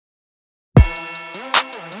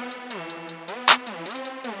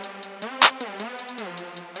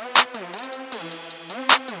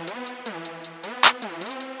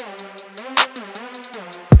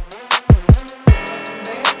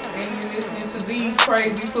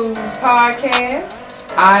Crazy Foods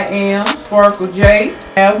podcast. I am Sparkle J.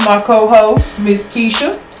 I have my co-host, Miss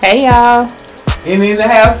Kysha. Hey, y'all. And in the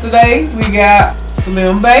house today, we got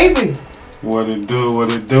SlimBaby. What it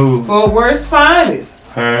do? Fort Worth's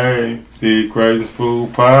finest. Hey, the Crazy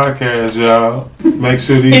Food podcast, y'all. Make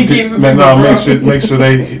sure these make sure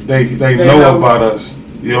they know about us.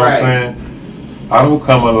 You know what I'm saying? I don't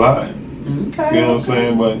come a lot. Okay. You know what I'm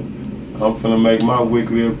saying? But I'm finna make my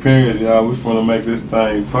weekly appearance, y'all. We finna make this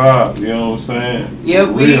thing pop. You know what I'm saying? Yeah,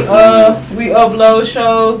 we upload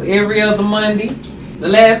shows every other Monday. The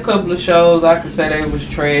last couple of shows, I could say they was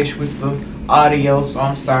trash with the audio, so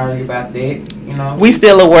I'm sorry about that. You know, we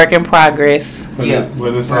still a work in progress. But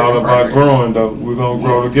it's all about growing, though. We're gonna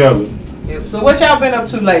grow together. Yep. So what y'all been up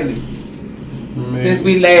to lately? Since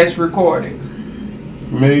we last recorded?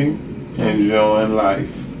 Me enjoying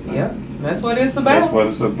life. Yep. That's what it's about. That's what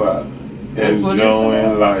it's about.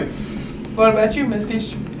 Enjoying life. What about you, Miss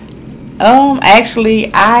Kysha? Actually,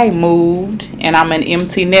 I moved and I'm an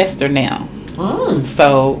empty nester now.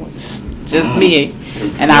 So it's just me.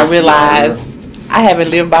 And I realized I haven't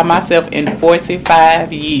lived by myself in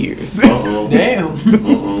 45 years. Damn.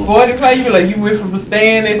 45, you like you went from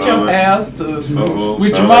staying at your house to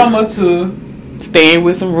with your mama to staying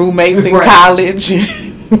with some roommates in college.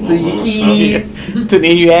 To your kids. To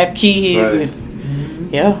then you have kids. Right.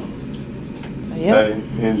 And, yeah. Hey,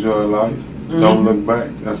 enjoy life. Don't look back.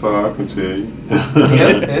 That's all I can tell you.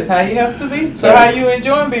 Yep, that's how you have to be. So how you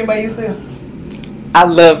enjoying being by yourself? I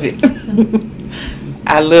love it.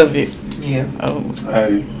 I love it. Yeah. Oh.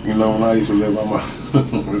 Hey, you know when I used to live by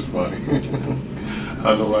myself, it's funny.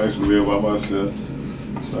 I know I used to live by myself.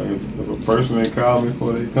 So if a person ain't call me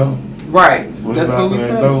before they come, right. That's what we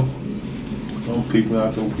tell. I'm peeping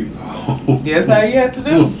out them people. That's how you have to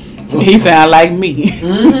do. He sound like me.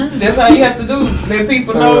 That's how you have to do. Let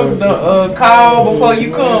people know the call before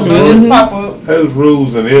you come. Just pop up. There's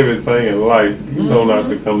rules and everything in life. You know not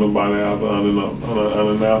to come to my house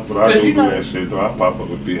unannounced, but I do that shit though. I pop up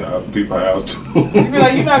at people's house too. You be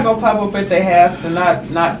like, you're not gonna pop up at their house and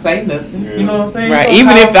not say nothing. Yeah. You know what I'm saying? Right.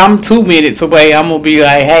 Even if I'm 2 minutes away, I'm gonna be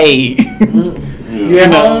like, hey. You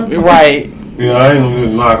know, right. Yeah, I ain't gonna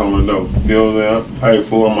just knock on the door. You know what I'm saying? Hey,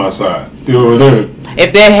 fool on my side. You know what I'm saying?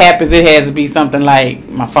 If that happens, it has to be something like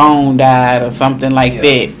my phone died or something like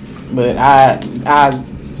that. But I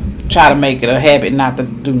try to make it a habit not to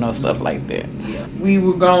do no stuff like that. Yeah. We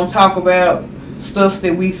were gonna talk about stuff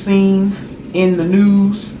that we seen in the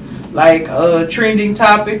news, like trending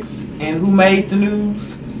topics and who made the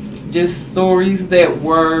news. Just stories that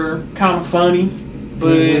were kind of funny,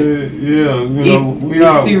 but it's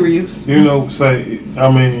serious. You know,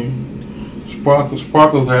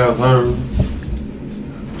 Sparkle has her.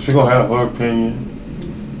 She gonna have her opinion.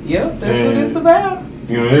 Yep, that's what it's about.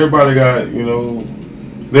 You know, everybody got,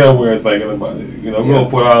 their way of thinking about it. You know, we're gonna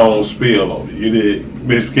put our own spill on it. You did,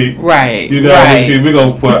 Miss Keith? Right. You know, right. We're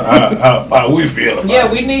gonna put how we feel about it. Yeah,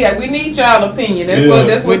 we need y'all opinion.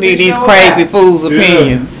 That's what we need these crazy fools'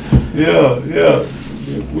 opinions. Yeah.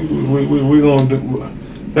 We gonna do.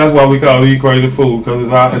 That's why we call it Crazy Food, because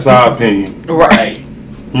it's our opinion. Right.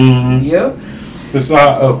 Mm-hmm. Yep. It's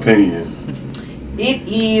our opinion. It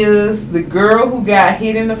is the girl who got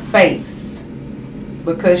hit in the face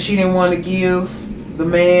because she didn't want to give the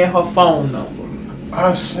man her phone number.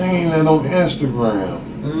 I seen it on Instagram.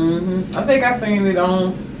 I think I seen it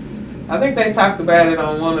I think they talked about it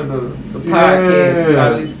on one of the podcasts that I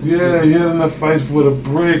listened to. Yeah, hit in the face with a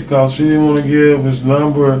brick because she didn't want to give his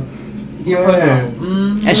number.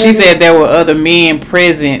 And she said there were other men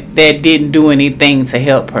present that didn't do anything to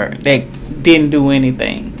help her. That didn't do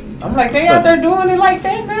anything. I'm like, they out there doing it like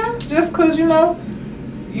that now? Just because, you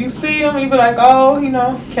see them, you be like, oh,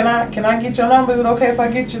 can I get your number? Is it okay if I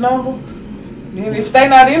get your number? And if they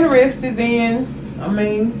not interested, then, my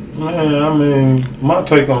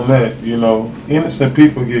take on that, innocent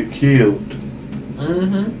people get killed.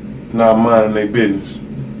 Not minding their business.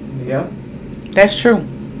 Yeah. That's true.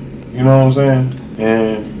 You know what I'm saying?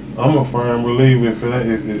 And I'm a firm believer if a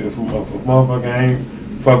motherfucker ain't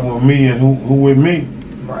fucking with me and who with me,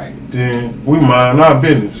 right, then we mind our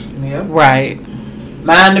business. Yep. Right.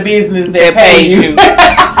 Mind the business that pays you. You know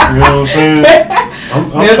what I'm saying?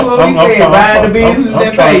 That's what we said. Mind the business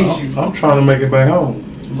that pays you. I'm trying to make it back home.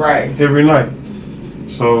 Right. Every night.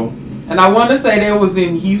 So. And I want to say that was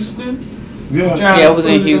in Houston. Yeah, it was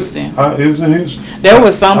in Houston. It was in Houston. There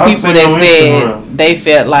was some people that said they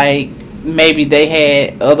felt like maybe they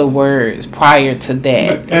had other words prior to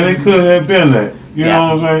that. And it could have been that. You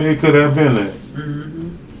know what I'm saying? It could have been that.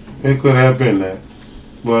 It could have been that.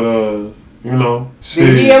 But,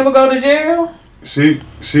 Did he ever go to jail? he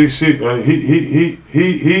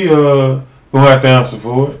gonna have to answer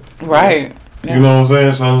for it. Right. You know what I'm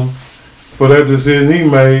saying? So for that decision he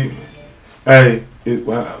made, hey,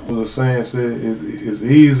 what the saying said, it's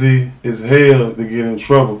easy as hell to get in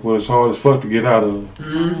trouble, but it's hard as fuck to get out of.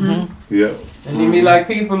 Mm-hmm. Yeah. And they be like,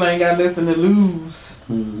 people ain't got nothing to lose.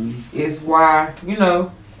 Mm-hmm. It's why,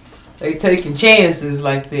 they taking chances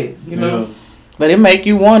like that, Yeah. But it make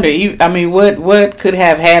you wonder. I mean, what could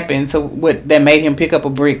have happened to what that made him pick up a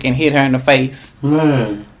brick and hit her in the face?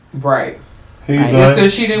 Man. Right. Just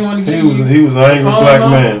because she didn't want to get he was an angry black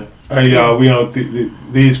man. Hey y'all, we on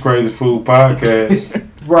These Crazy Food podcast.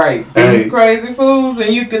 Right. These Crazy Foods,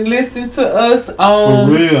 and you can listen to us on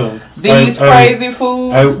for real.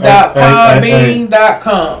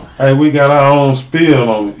 thesecrazyfoods.podbean.com. Hey, we got our own spill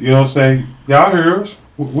on it. You know what I'm saying? Y'all hear us?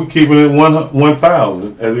 We're keeping it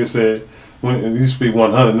 1,000, as they said. When it used to be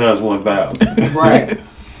 100, now it's 1,000. Right.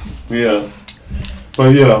 Yeah.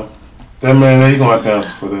 But yeah, that man, he gonna have to answer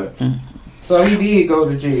for that. So he did go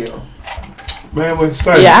to jail. Man, what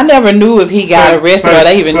say? Yeah, I never knew if he got arrested or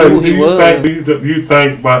they even knew who he was. You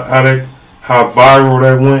think about how viral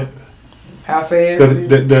that went? How fast?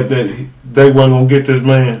 That they wasn't gonna get this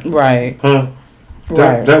man. Right. Huh?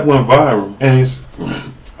 Right. That went viral, and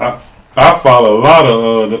I follow a lot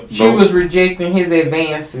of. She was rejecting his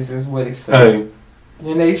advances, is what it said. Hey.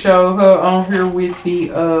 And they showed her on here with the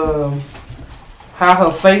how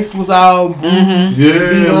her face was all yeah,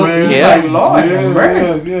 man. Yeah. Like, Lord,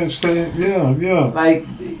 yeah. Like,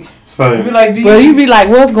 same. You be like,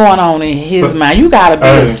 what's going on in his mind? You gotta be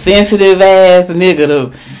a sensitive ass nigga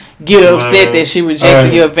to get upset that she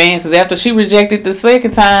rejected your advances after she rejected the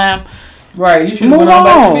second time. Right, you should move on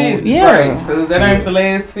back to business. Yeah, because that ain't the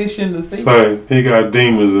last fish in the sea. Same. He got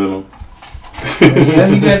demons in him.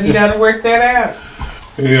 Yeah, he got to work that out.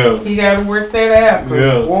 Yeah. He got to work that out.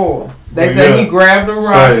 Yeah. Whoa. They say he grabbed a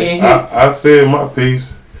rock and hit. I said my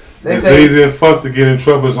piece. It's easy as fuck to get in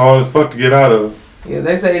trouble. It's hard as fuck to get out of. Yeah,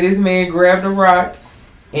 they say this man grabbed a rock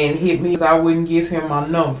and hit me because I wouldn't give him my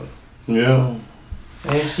number. Yeah.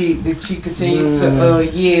 And she continued to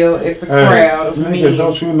yell at the crowd of men.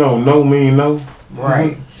 Don't you know? No mean no.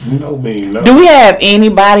 Right. No mean no. Do we have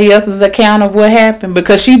anybody else's account of what happened?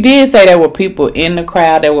 Because she did say there were people in the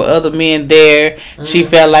crowd. There were other men there. She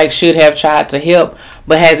felt like should have tried to help.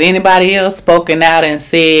 But has anybody else spoken out and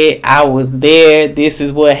said, I was there, this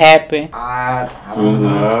is what happened? I don't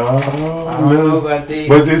know. I don't know about that.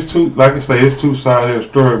 But it's like I say, it's two sides of the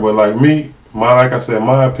story. But like me, my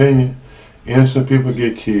opinion, innocent people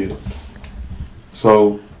get killed.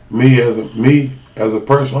 So me as a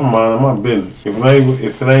person, I'm minding my business. If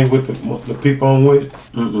it ain't with the people I'm with,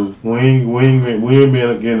 we ain't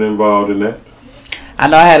been getting involved in that. I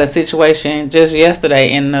know I had a situation just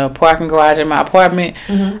yesterday in the parking garage in my apartment.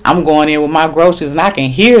 I'm going in with my groceries and I can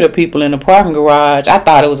hear the people in the parking garage. I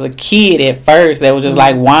thought it was a kid at first that was just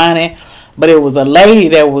like whining. But it was a lady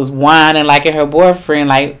that was whining like at her boyfriend,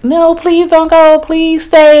 like, no, please don't go, please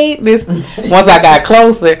stay. Once I got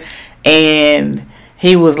closer, and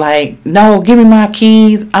he was like, no, give me my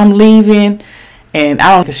keys, I'm leaving. And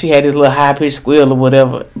I don't think she had this little high pitched squeal or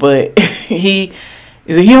whatever, but he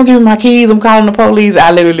said, you don't give me my keys, I'm calling the police.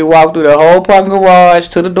 I literally walked through the whole parking garage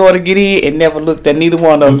to the door to get in and never looked at neither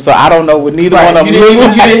one of them. So I don't know what neither one of them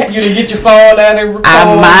looked like. You didn't get your phone out and record.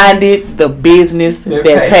 I minded the business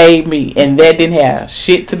that paid me, and that didn't have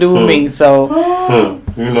shit to do with me. So,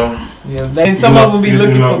 you know. Yeah, and some of them be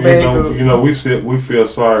looking for bad. We feel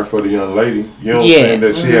sorry for the young lady. You know what I'm saying?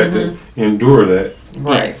 That she had to endure that.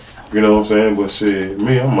 Yes. You know what I'm saying? But shit,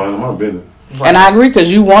 me, I'm minding my business. Right. And I agree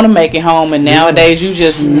because you want to make it home, and nowadays you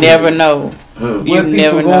just never know. You what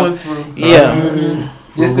never people know. going through. Yeah.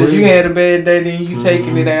 Just because you had a bad day, then you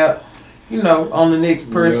taking it out, on the next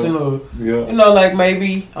person, or like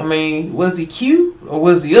maybe. I mean, was he cute or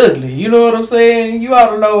was he ugly? You know what I'm saying? You ought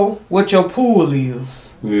to know what your pool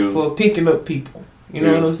is for picking up people. You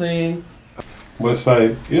know what I'm saying? But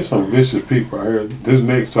say it's some vicious people out here. This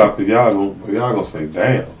next topic, y'all gonna say,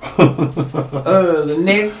 damn. The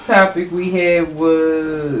next topic we had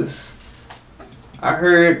was, I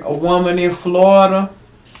heard a woman in Florida.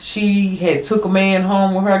 She had took a man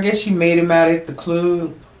home with her. I guess she made him out at the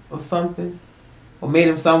club or something, or met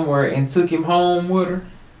him somewhere and took him home with her.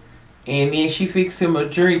 And then she fixed him a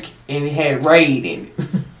drink and it had Raid in it.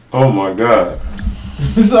 Oh my God.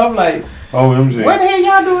 So I'm like, OMG. where the hell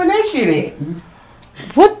y'all doing that shit at?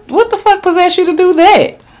 What the fuck possessed you to do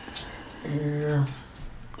that? Yeah.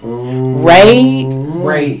 Raid.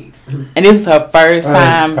 And this is her first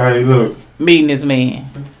time meeting this man.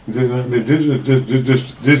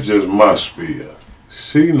 This just my spiel.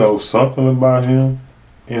 She knows something about him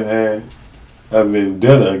and had a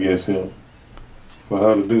vendetta against him for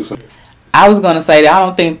her to do something. I was gonna say that I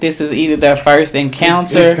don't think this is either their first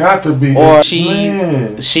encounter, It got to be, or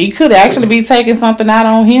she could actually be taking something out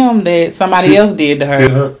on him that somebody else did to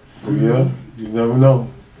her. Yeah, you never know.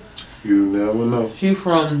 You never know. She's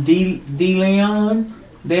from DeLeon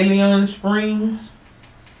Springs.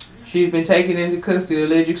 She's been taken into custody,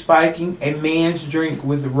 allegedly spiking a man's drink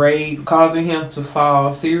with Raid, causing him to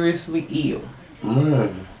fall seriously ill.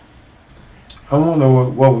 Man, I wonder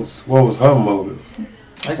what was her motive.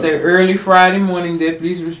 I said early Friday morning,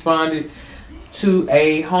 deputies responded to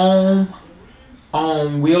a home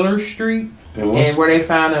on Wheeler Street, and where they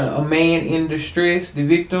found a man in distress. The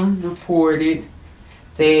victim reported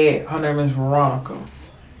that her name is Veronica.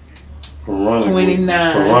 29,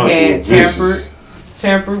 had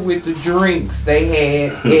tampered with the drinks they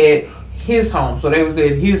had at his home. So they was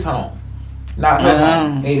at his home, not her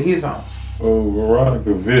home, at his home. Oh,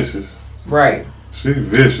 Veronica vicious. Right. She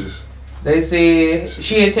vicious. They said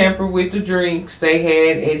she had tampered with the drinks they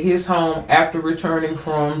had at his home after returning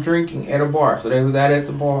from drinking at a bar. So they was out at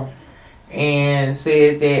the bar, and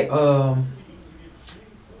said that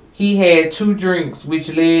he had 2 drinks, which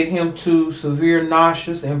led him to severe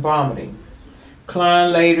nausea and vomiting.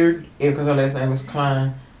 Klein later, because her last name is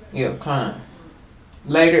Klein, Klein,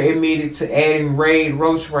 later admitted to adding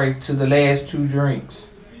roach spray to the last 2 drinks.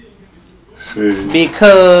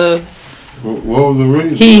 Because what was the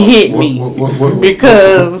reason? He hit me.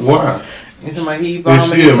 Because why? He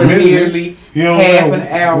vomited for nearly half an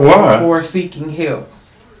hour before seeking help.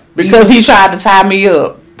 Because he tried to tie me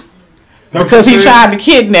up. Because he tried to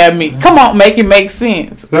kidnap me. Come on, make it make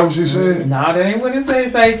sense. That what she said? No, that ain't what it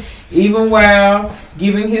says. Say, even while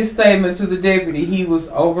giving his statement to the deputy, he was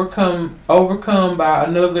overcome by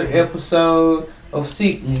another episode of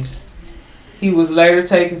sickness. He was later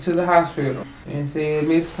taken to the hospital and said,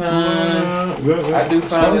 Miss Khan, I do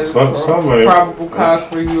find a probable cause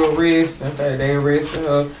for your arrest. And they arrested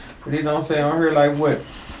her, but they don't say on her like what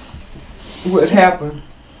happened.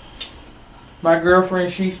 My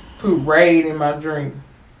girlfriend, she put Raid in my drink.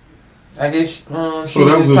 I guess she so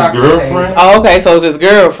that was his girlfriend? Oh, okay, so it's his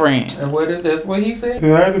girlfriend. And that's what he said? It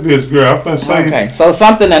had to be his girl. I'm say. Okay, so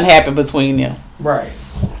something done happened between them. Right.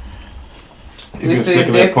 They said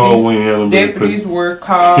deputies were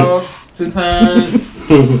called to the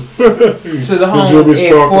home at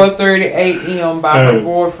 4:30 a.m. by her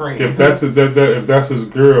boyfriend. If that's his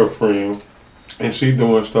girlfriend, and she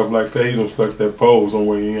doing stuff like that, he don't expect that pose on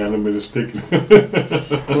where he ain't been sticking. Right.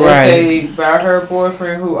 Say by her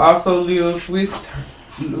boyfriend, who also lives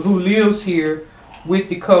here with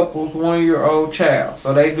the couple's 1-year-old child.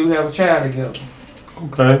 So they do have a child together.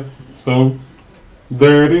 Okay, so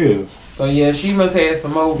there it is. So yeah, she must have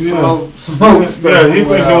some more stuff. Yeah, he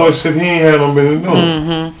been doing shit he ain't had no business doing.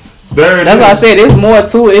 Mm-hmm. That's why I said it's more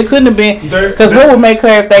to it. It couldn't have been, because what would make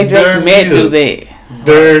her if they just met do that?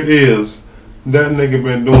 There it is. That nigga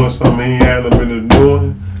been doing something he ain't had no business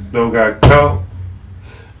doing. Don't got caught,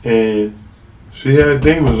 and she had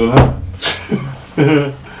demons on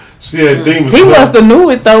her. She had demons. He must have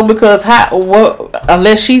knew it though, because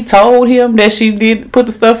unless she told him that she did put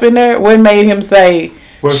the stuff in there, what made him say?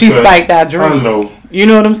 She spiked our drink. I know. You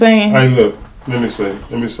know what I'm saying? Hey, look. Let me say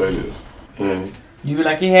this. And you be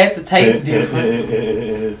like, it had to taste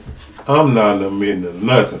different. I'm not admitting to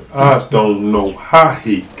nothing. I don't know how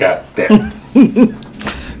he got that.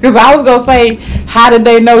 Because I was gonna say, how did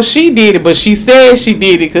they know she did it? But she said she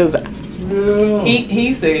did it because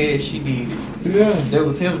he said she did it. Yeah, that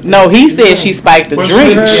was him. No, he said she spiked the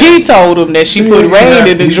drink. She told him that she put Raid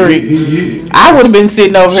in the drink. I would have been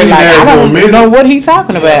sitting over here like, I don't know what he's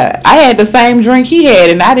talking about. I had the same drink he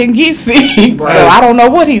had, and I didn't get sick, so I don't know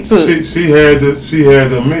what he took. She had to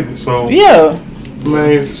admit it. So yeah,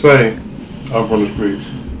 man, say I'm from the streets.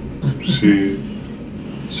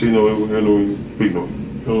 She know it. We know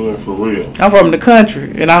it for real. I'm from the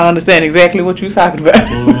country, and I understand exactly what you're talking about.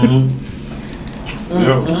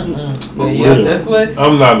 Yeah, that's what.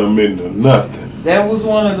 I'm not admitting to nothing. That was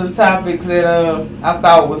one of the topics that I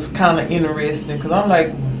thought was kind of interesting, because I'm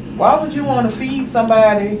like, why would you want to feed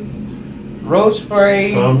somebody roach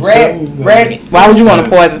spray, rat? Why would you want to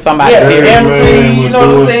poison somebody? Yeah, you know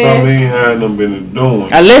what I'm saying? He had them been doing.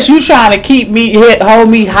 Unless you trying to keep me, hold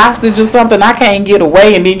me hostage or something, I can't get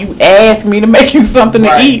away, and then you ask me to make you something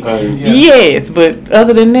to eat. Yes, but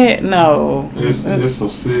other than that, no. There's some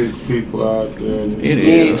sick people out there. It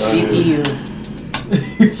is.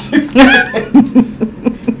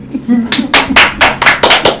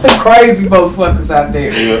 Crazy motherfuckers out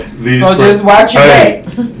there. Yeah, so just watch your back.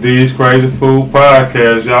 These Crazy Food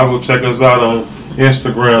Podcasts. Y'all go check us out on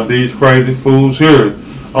Instagram. These Crazy Foods here.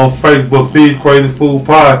 on Facebook, These Crazy Food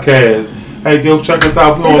Podcast. Hey, go check us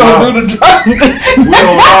out. We on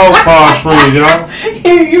all pod streams, y'all.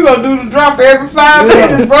 You gonna do the drop every 5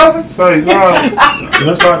 minutes, brother? Say, no.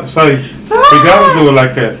 That's right. Say, we gotta do it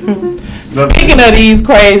like that. Speaking of these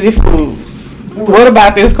crazy foods, what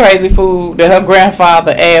about this crazy food that her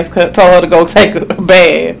grandfather told her to go take a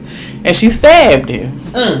bath, and she stabbed him?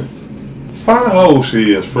 Find out how old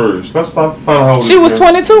she is first. Let's find out how old she was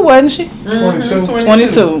 22, wasn't she? 22?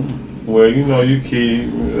 22. Well, you know, you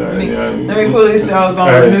kid. Let me pull this out on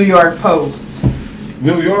the New York Post.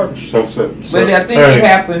 New York? So, but I think it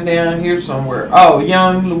happened down here somewhere. Oh,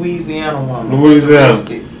 young Louisiana woman. Louisiana.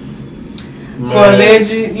 For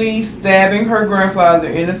allegedly stabbing her grandfather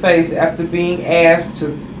in the face after being asked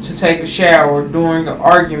to take a shower during an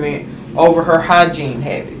argument over her hygiene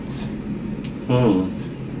habits.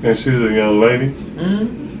 And she's a young lady?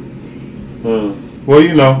 Well,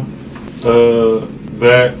 you know,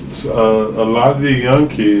 that's a lot of the young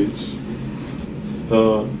kids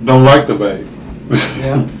don't like the baby.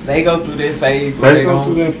 Yeah, they go through their phase. They go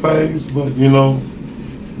through their phase, but you know,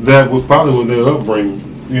 that was probably what their upbringing.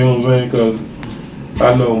 You know what I'm saying? Because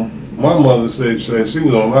I know my mother said she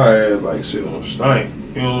was on my ass like shit on stank.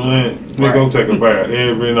 You know what I'm saying? They go take a bath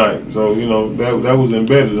every night. So you know that was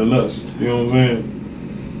embedded in us. You know what I'm saying?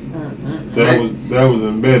 That was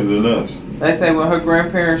embedded in us. They say when her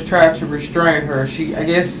grandparents tried to restrain her, I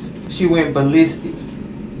guess she went ballistic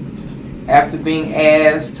after being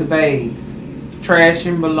asked to bathe,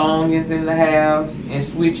 trashing belongings in the house and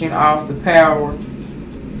switching off the power.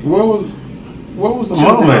 What was the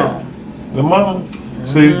mom at? The mom?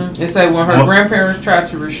 See, they say when her grandparents tried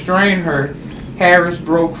to restrain her, Harris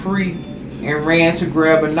broke free and ran to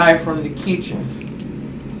grab a knife from the kitchen.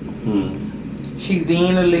 She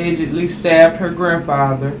then allegedly stabbed her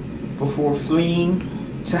grandfather before fleeing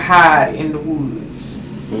to hide in the woods.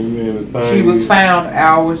 She was found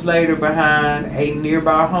hours later behind a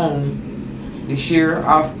nearby home, the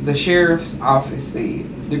sheriff's office said.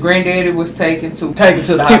 The granddaddy was taken to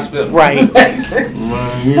the hospital. Right.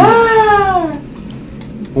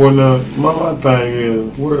 Well, now, my thing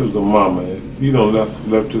is, where's the mama at? You don't left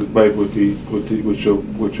this baby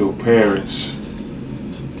with your parents.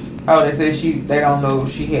 Oh, they said they don't know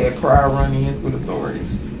if she had prior run-ins with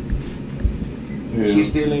authorities. Yeah. She's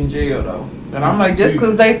still in jail though. And I'm like, just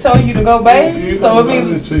because they told you to go bathe, so I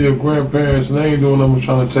mean, to your grandparents, and they ain't doing nothing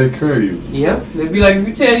trying to take care of you. Yeah, they'd be like, if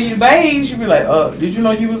we tell you to bathe, you'd be like, did you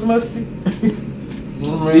know you was musty? Did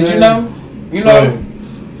you know? You know.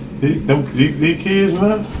 These kids,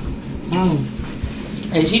 man.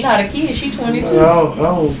 And she not a kid. She 22. I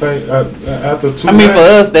don't think after 2 days. I mean, for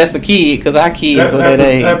us, that's the kid, because our kids are that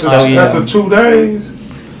age. After 2 days,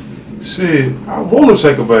 shit, I want to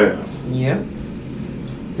take a bath. Yeah.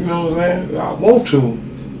 You know what I'm saying? I want to.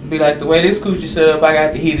 Be like, the way this coochie set up, I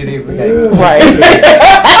got to heat it every day. Yeah. Right.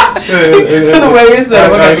 The way it's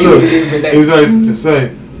set up, I got to heat it every day. It's like to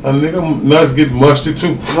say, a nigga nuts get musty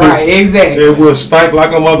too. Right, exactly. It will stank like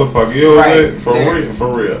a motherfucker. You know what I'm saying?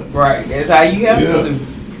 For real. Right, that's how you have to do.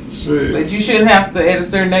 Shit. But you shouldn't have to, at a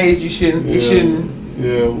certain age, it shouldn't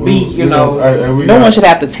be, you know. No one should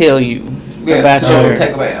have to tell you about your...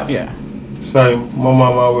 take a bath. Yeah. Say, my mom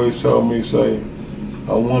always told me,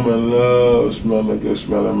 a woman loves smelling a good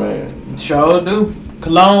smelling man. Sure do.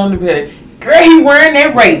 Cologne, be like, girl, he wearing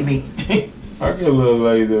that rape me. I get a little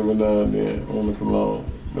lazy every now and then on the cologne.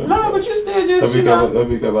 No, but you still just, That's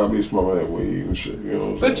because I be smoking that weed and shit, you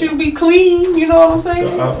know. But you be clean, you know what I'm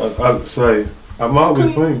saying? I say, I'm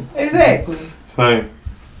always clean. Exactly. Say,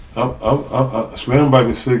 I'm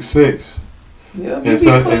SlimBaby 6'6". Yeah, you be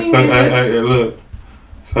clean. Hey, look,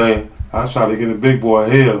 say, I try to get a big boy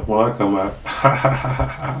hell when I come out.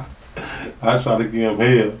 I try to give him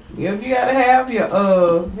hell. Yep, you gotta have your,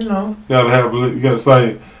 you know. You gotta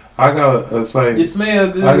say, I gotta say. You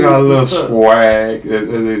smell good. I got a little swag, as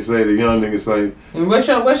they say, the young niggas say. And what's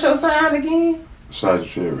your sign again?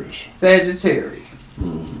 Sagittarius.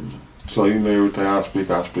 Mm-hmm. So you know everything I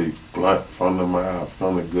speak blunt from the mouth,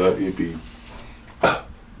 from the gut. It be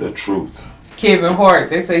the truth. Kevin Hart,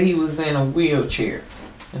 they say he was in a wheelchair.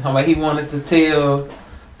 And how he wanted to tell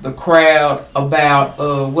the crowd about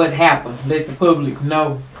what happened. Let the public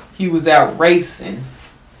know he was out racing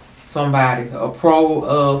somebody, a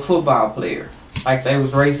pro football player. Like they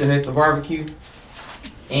was racing at the barbecue.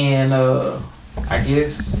 And I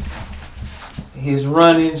guess his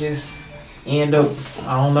running just end up,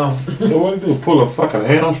 I don't know. So what do you do? Pull a fucking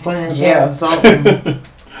hamstring? Yeah, something.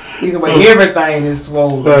 Either way, everything is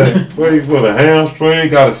swollen. Where you put a hamstring,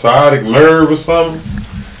 got a sciatic nerve or something?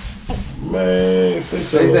 Man, they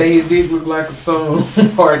say his dick look like a song.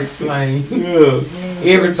 Hard explain. Yeah.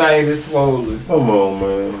 Everything is swollen. Come on,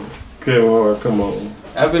 man. Kevin Hart, come on.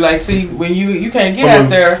 I be like, see, when you can't get out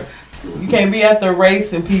there, you can't be out there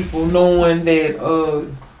racing people knowing that,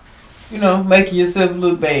 making yourself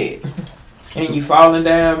look bad. And you falling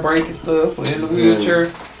down, breaking stuff, or in the wheelchair.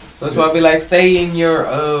 So that's why I be like, stay in your,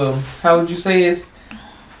 how would you say it?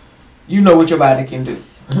 You know what your body can do.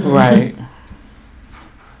 Right.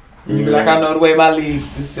 You be like, I know the way my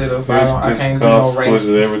legs is set up. I can't do no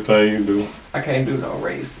racing. Everything you do. I can't do no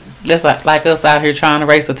racing. That's like us out here trying to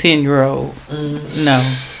race a 10-year-old. No.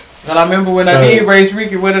 And I remember when I did race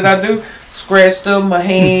Ricky, what did I do? Scratched up my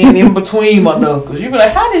hand in between my knuckles. You be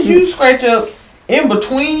like, how did you scratch up in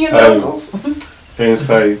between your knuckles? And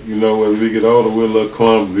say, as we get older, we're a little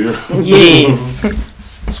clumsier. Yes.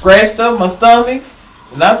 Scratched up my stomach.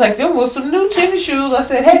 And I was like, them was some new tennis shoes. I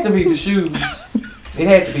said, it had to be the shoes. It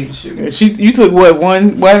had to be the shoes. You took what,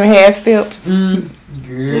 one and a half steps? And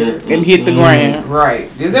hit the ground. Right.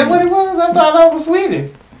 Is that what it was? I thought I was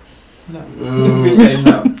sweating. No.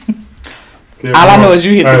 No. All I know is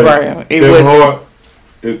you hit the ground. Kevin Hart,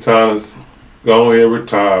 it's time to go ahead and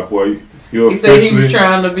retire, boy. He said he was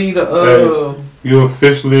trying to be the you're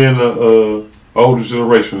officially in the older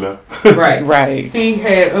generation now. Right. Right. He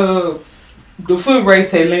had the foot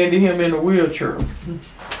race had landed him in a wheelchair.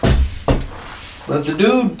 But the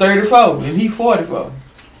dude 34 and he 44.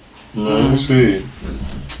 No, see.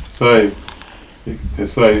 Say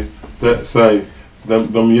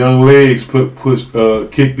them young legs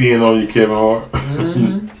kicked in on you, Kevin Hart.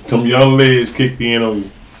 Them young legs kicked in on you.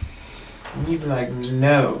 You be like,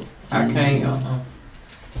 no, I can't.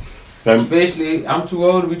 Especially, I'm too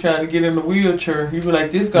old to be trying to get in the wheelchair. You be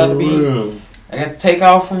like, this got to be. I got to take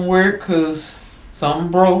off from work because something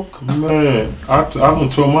broke. Man, I've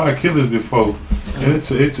tore my Achilles before, and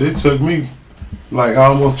it took me like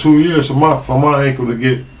almost 2 years for my ankle to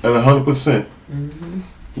get at 100%.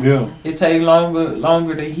 Yeah. It takes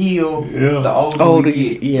longer to heal. Yeah. The older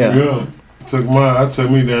you get. Yeah. It took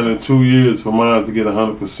me down to 2 years for mine to get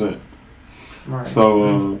 100%. Right.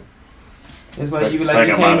 So that's why you be like,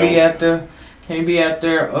 you can't be out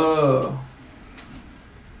there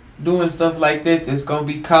doing stuff like that that's gonna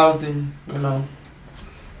be causing,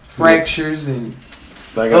 fractures and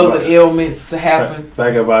other ailments to happen.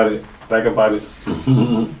 Think about it.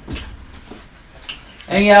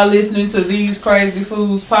 And y'all listening to These Crazy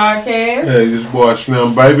Foods podcast. Hey, this boy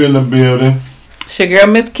SlimBaby in the building. It's your girl,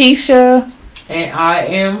 Miss Kysha. And I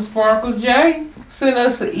am Sparkle J. Send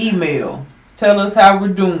us an email. Tell us how we're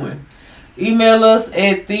doing. Email us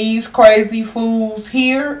at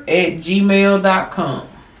thesecrazyfoodshere@gmail.com.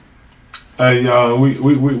 Hey y'all, we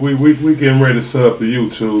getting ready to set up the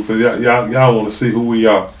YouTube because y'all want to see who we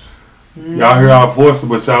are. Y'all hear our voices,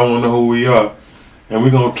 but y'all want to know who we are, and we're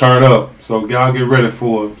gonna turn up. So y'all get ready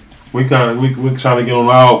for it. We trying to get on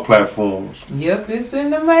all platforms. Yep, it's in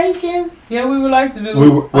the making. Yeah, we would like to do.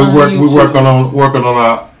 We're working on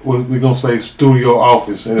our. We're gonna say studio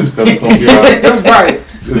office, and it's gonna be our, right.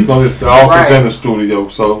 It's the office and the studio.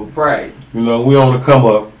 So right. We on the come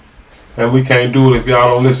up, and we can't do it if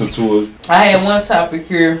y'all don't listen to us. I had one topic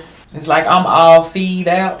here. It's like I'm all feed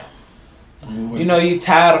out. You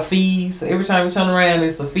tired of fees. Every time you turn around,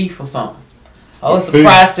 it's a fee for something. Oh, it's a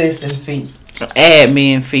processing fee.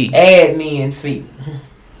 Admin fee.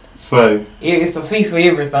 Say. It's a fee for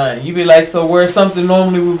everything. You be like, so where something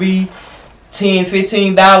normally would be $10,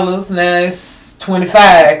 $15, now it's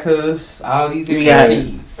 $25 because all these extra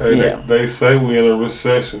fees. Hey, they say we in a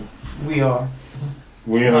recession. We are.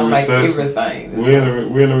 We in a recession. Everything. We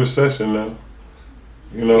in a recession now.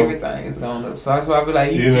 Everything is going up. So that's why I be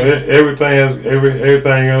like, everything else,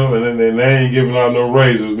 and then they ain't giving out no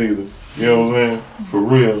raises neither. You know what I'm saying? For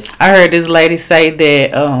real. I heard this lady say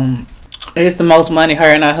that it's the most money her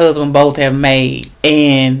and her husband both have made,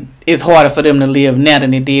 and it's harder for them to live now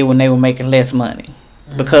than it did when they were making less money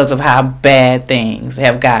because of how bad things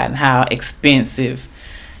have gotten, how expensive,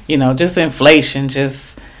 just inflation,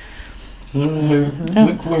 just.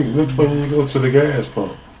 Look when you go to the gas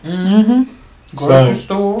pump. Grocery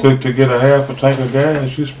store. To get a half a tank of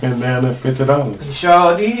gas, you spend down there $50. You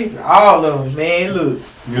sure did. All of them, man. Look.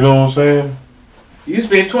 You know what I'm saying? You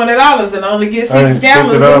spend $20 and only get 6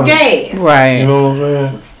 gallons of gas. Right. You know what I'm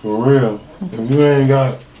saying? For real. If you ain't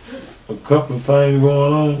got a couple of things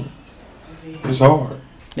going on, it's hard.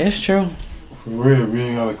 That's true. For real, if you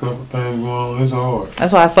ain't got a couple of things going on, it's hard.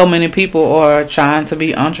 That's why so many people are trying to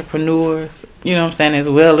be entrepreneurs, as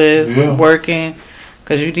well as working.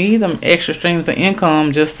 Because you need them extra streams of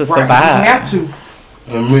income just to survive. You have to.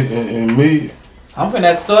 And me. I'm finna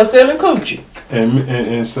have to start selling coochie.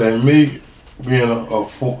 and say me being a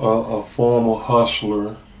former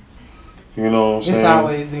hustler, you know what I'm saying? It's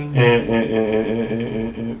always in.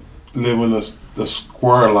 And living the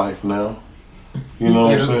square life now. You know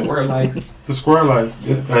what I'm saying? Square life. The square life.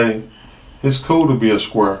 Hey, it's cool to be a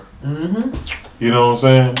square. Mm-hmm. You know what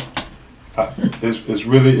I'm saying?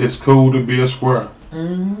 It's cool to be a square.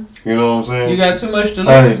 Mm-hmm. You know what I'm saying? You got too much to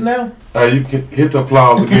lose now. Hey, you can hit the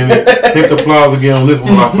applause again. Hit the applause again on this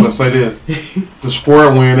one. I'm gonna say this: the square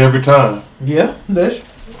win every time. Yeah, that's.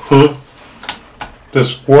 The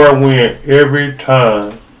square win every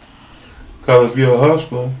time. Cause if you're a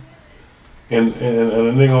hustler and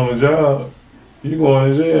a nigga on the job, you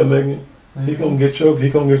going to jail, nigga. Mm-hmm. He gonna get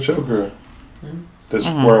your girl. Mm-hmm. The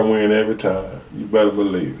square win every time. You better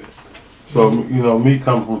believe it. So you know, me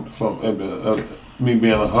coming from me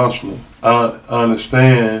being a hustler, I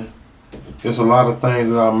understand. There's a lot of things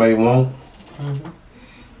that I may want. Mm-hmm.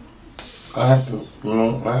 I have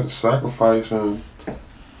to sacrifice and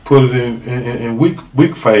put it in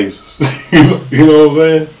weak phases. you know what I'm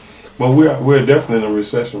saying? But we're definitely in a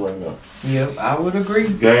recession right now. Yep, I would agree.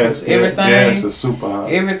 Gas is super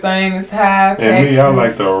high. Everything is high. Taxes. And me, I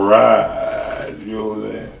like to ride. You know what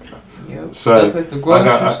I'm saying? Yep. Stuff at the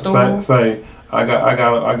grocery store. I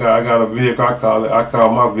got a vehicle. I call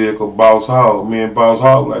my vehicle Boss Hog. Me and Boss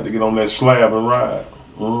Hog like to get on that slab and ride.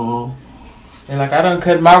 Mm-hmm. And like I done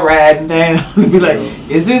cut my riding down. Be like,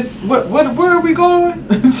 is this where are we going?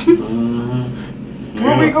 Mm-hmm.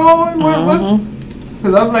 Where are we going? What's?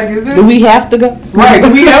 Because I'm like, is this? Do we have to go? Right. Do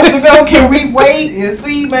we have to go? Can we wait and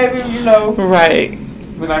see? Maybe Right.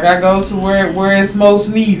 But like I go to where it's most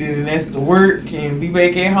needed, and that's to work and be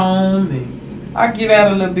back at home, and I get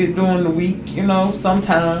out a little bit during the week,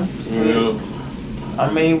 sometimes. Yeah. I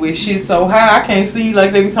mean, with shit so high, I can't see,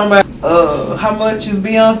 like they be talking about, how much is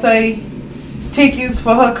Beyonce tickets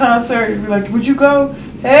for her concert? Be like, would you go?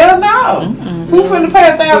 Hell no. Mm-hmm. Who finna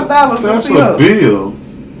pay $1,000 to see her? That's a bill.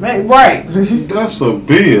 Man, right. That's a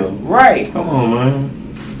bill. Right. Come on, man.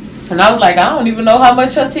 And I was like, I don't even know how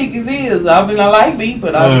much her tickets is. I mean, I like me,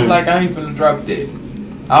 but I was like, I ain't finna drop that.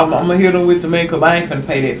 I'm gonna hit them with the man because I ain't finna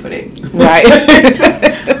pay that for that. Right.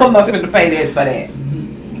 I'm not finna pay that for that.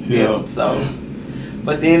 Yeah. So,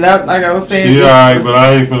 but then, like I was saying. Yeah, alright, but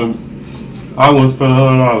I ain't finna. I wouldn't spend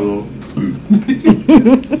 $100 on.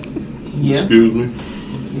 Yeah. Excuse me.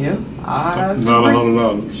 Yeah. Not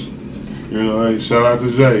 $100. Hey, shout out to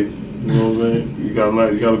Jay. You know what I'm saying? You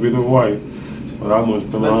gotta be the wife. But I wouldn't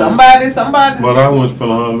spend somebody. But I wouldn't spend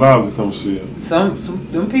 $100 to come see her. Some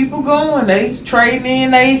them people going, they trading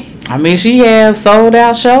in. I mean, she have sold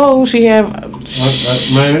out shows. She have.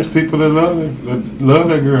 Man, there's people that love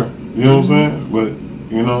that girl. You know what I'm saying? But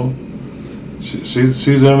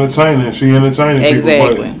she's entertaining. She entertaining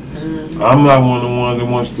Exactly. people. But I'm not one of the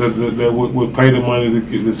ones that would pay the money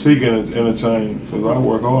to seek entertain. Because I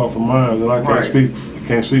work hard for mine, and I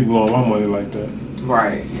can't see blowing my money like that.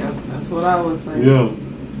 Right. Yeah, that's what I was saying. Yeah.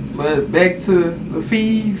 But back to the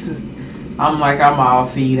fees, I'm all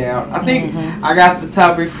feed out. I think I got the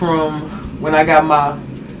topic from when I got my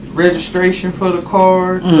registration for the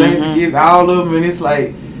car. They get all of them, and it's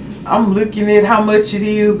like I'm looking at how much it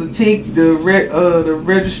is. The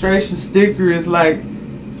registration sticker is like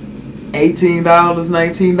 $18,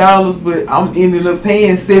 $19, but I'm ending up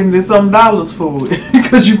paying $70-something for it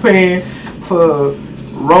because you paying for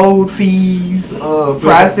road fees,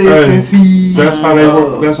 processing fees. That's how they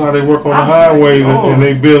work. That's how they work on the highway, and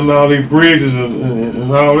they building all these bridges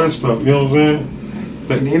and all that stuff. You know what I'm saying?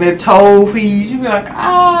 And then the toll fees, you be like,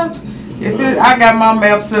 I got my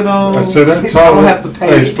map set on. I said that toll. I don't have to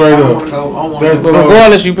pay. Hey, straight up.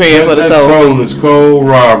 Regardless, you paying for the toll. That toll is cold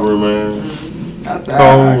robbery, man. That's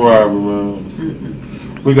cold robbery,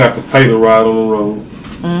 man. We got to pay to ride on the road.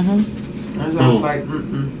 And so I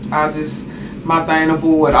was like, my thing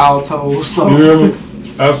avoid all tolls. So. You hear me?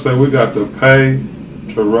 I say we got to pay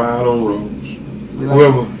to ride on roads.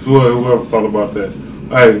 Whoever thought about that.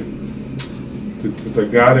 Hey, the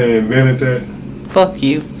guy that invented that. Fuck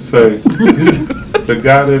you. Say, the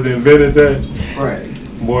guy that invented that. Right.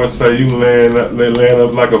 Boy, say you land up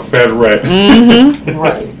like a fat rat.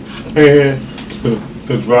 Right. And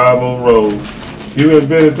to drive on roads. You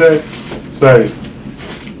invented that. Say,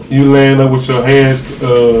 you laying up with your hands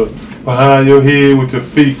behind your head with your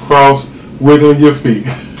feet crossed, wiggling your feet.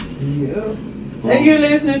 Yeah. And you're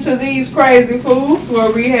listening to These Crazy Fools, where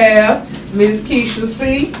we have Miss Kysha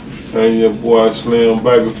C. And your boy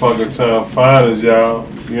SlimBaby Funky Town Finest, y'all.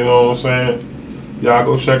 You know what I'm saying? Y'all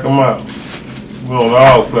go check them out. We're on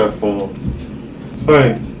all platforms.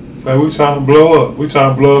 Say, we trying to blow up. We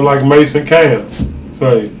trying to blow up like Mason Cam.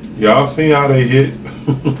 Say, y'all see how they hit?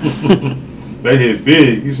 they hit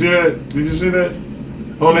big. You see that? Did you see that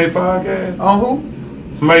on their podcast? On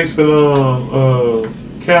who?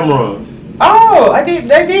 Mason, Cameron. Oh, I did.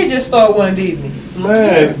 They did just start one, didn't they?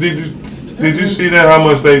 Man, did you see that? How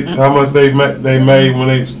much they made when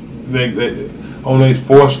they on their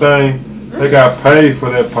sports thing? They got paid for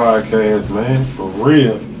that podcast, man. For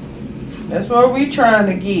real. That's what we trying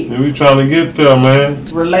to get. Yeah, we trying to get there, man.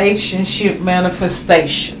 Relationship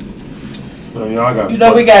manifestation. Y'all got. You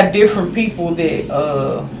know, we got different people that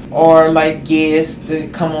are like guests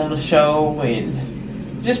that come on the show,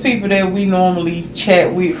 and just people that we normally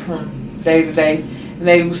chat with from day to day. And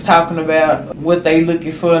they was talking about what they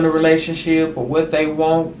looking for in a relationship or what they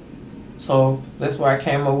want. So that's why I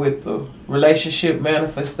came up with the relationship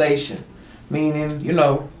manifestation. Meaning, you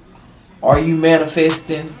know, are you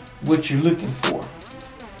manifesting what you're looking for?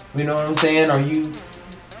 You know what I'm saying?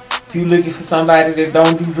 If you looking for somebody that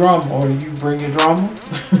don't do drama, or do you bring your drama?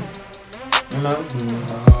 You know?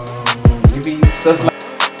 Maybe stuff like